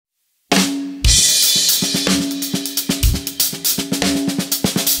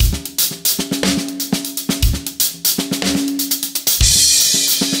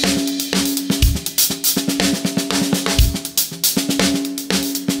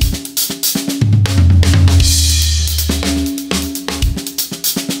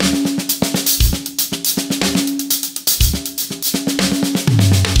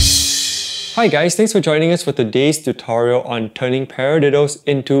Hi guys, thanks for joining us for today's tutorial on turning paradiddles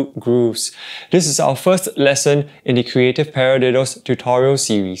into grooves. This is our first lesson in the Creative Paradiddles tutorial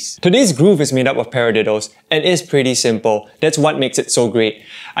series. Today's groove is made up of paradiddles and is pretty simple. That's what makes it so great.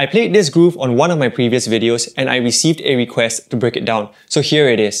 I played this groove on one of my previous videos and I received a request to break it down. So here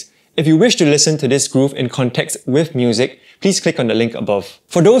it is. If you wish to listen to this groove in context with music, please click on the link above.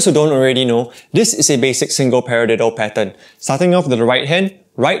 For those who don't already know, this is a basic single paradiddle pattern. Starting off with the right hand,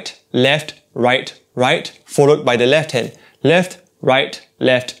 right, left, right, right, followed by the left hand, left, right,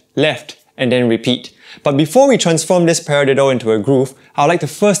 left, left, and then repeat. But before we transform this paradiddle into a groove, I'd like to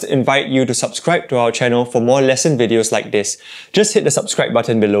first invite you to subscribe to our channel for more lesson videos like this. Just hit the subscribe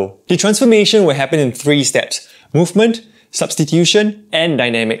button below. The transformation will happen in 3 steps: movement, substitution, and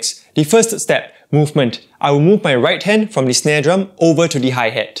dynamics. The first step, movement. I will move my right hand from the snare drum over to the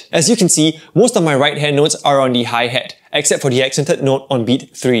hi-hat. As you can see, most of my right hand notes are on the hi-hat, except for the accented note on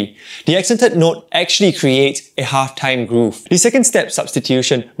beat 3. The accented note actually creates a half-time groove. The second step,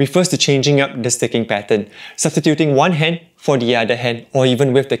 substitution, refers to changing up the sticking pattern, substituting one hand for the other hand, or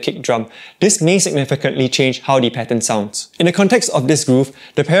even with the kick drum. This may significantly change how the pattern sounds. In the context of this groove,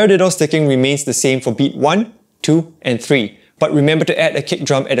 the paradiddle sticking remains the same for beat 1, 2, and 3. But remember to add a kick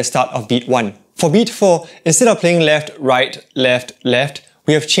drum at the start of beat 1. For beat 4, instead of playing left, right, left, left,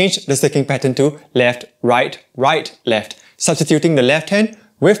 we have changed the sticking pattern to left, right, right, left, substituting the left hand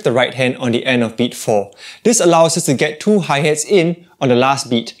with the right hand on the end of beat 4. This allows us to get 2 hi-hats in on the last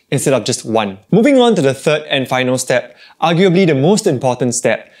beat instead of just 1. Moving on to the third and final step, arguably the most important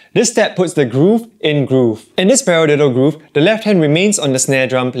step. This step puts the groove in groove. In this paradiddle groove, the left hand remains on the snare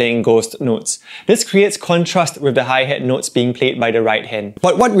drum playing ghost notes. This creates contrast with the hi-hat notes being played by the right hand.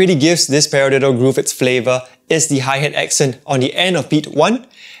 But what really gives this paradiddle groove its flavor is the hi-hat accent on the end of beat 1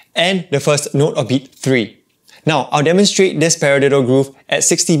 and the first note of beat 3. Now, I'll demonstrate this paradiddle groove at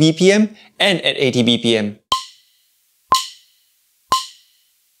 60 BPM and at 80 BPM.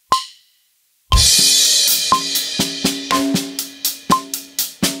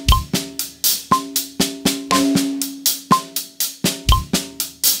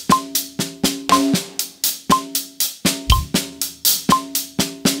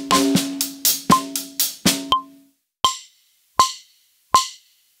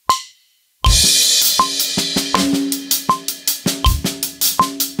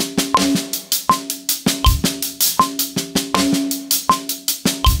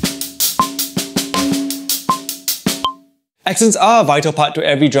 Accents are a vital part to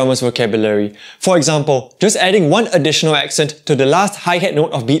every drummer's vocabulary. For example, just adding one additional accent to the last hi-hat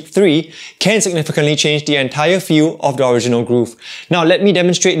note of beat 3 can significantly change the entire feel of the original groove. Now let me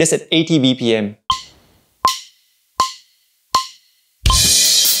demonstrate this at 80 BPM.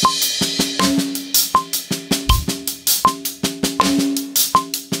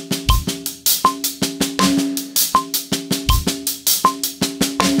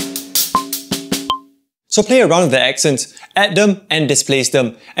 So play around with the accents, add them and displace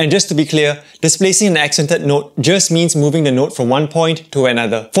them. And just to be clear, displacing an accented note just means moving the note from one point to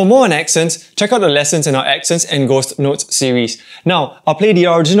another. For more on accents, check out the lessons in our Accents and Ghost Notes series. Now, I'll play the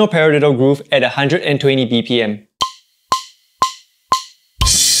original paradiddle groove at 120 BPM.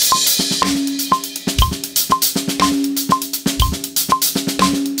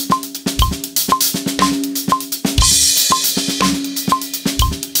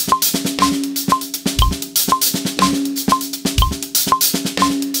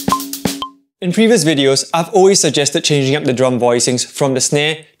 In previous videos, I've always suggested changing up the drum voicings from the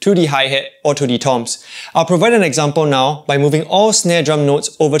snare to the hi-hat or to the toms. I'll provide an example now by moving all snare drum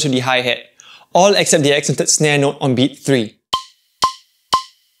notes over to the hi-hat, all except the accented snare note on beat 3.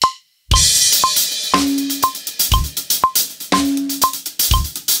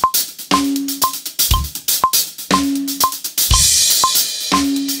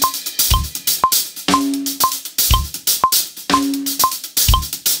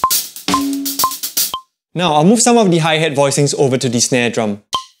 Now I'll move some of the hi-hat voicings over to the snare drum.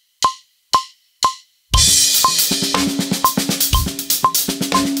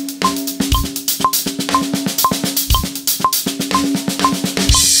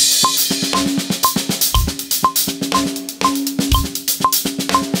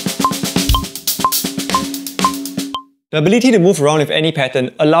 The ability to move around with any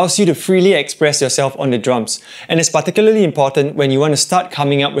pattern allows you to freely express yourself on the drums, and is particularly important when you want to start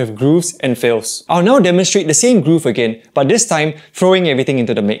coming up with grooves and fills. I'll now demonstrate the same groove again, but this time throwing everything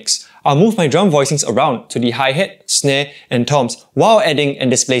into the mix. I'll move my drum voicings around to the hi-hat, snare, and toms while adding and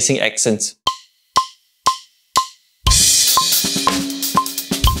displacing accents.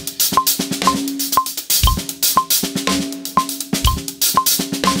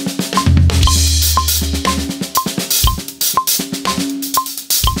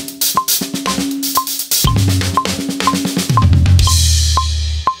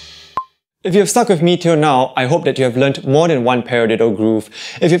 If you have stuck with me till now, I hope that you have learned more than one paradiddle groove.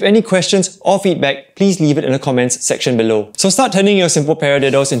 If you have any questions or feedback, please leave it in the comments section below. So start turning your simple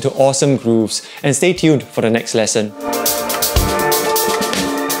paradiddles into awesome grooves, and stay tuned for the next lesson.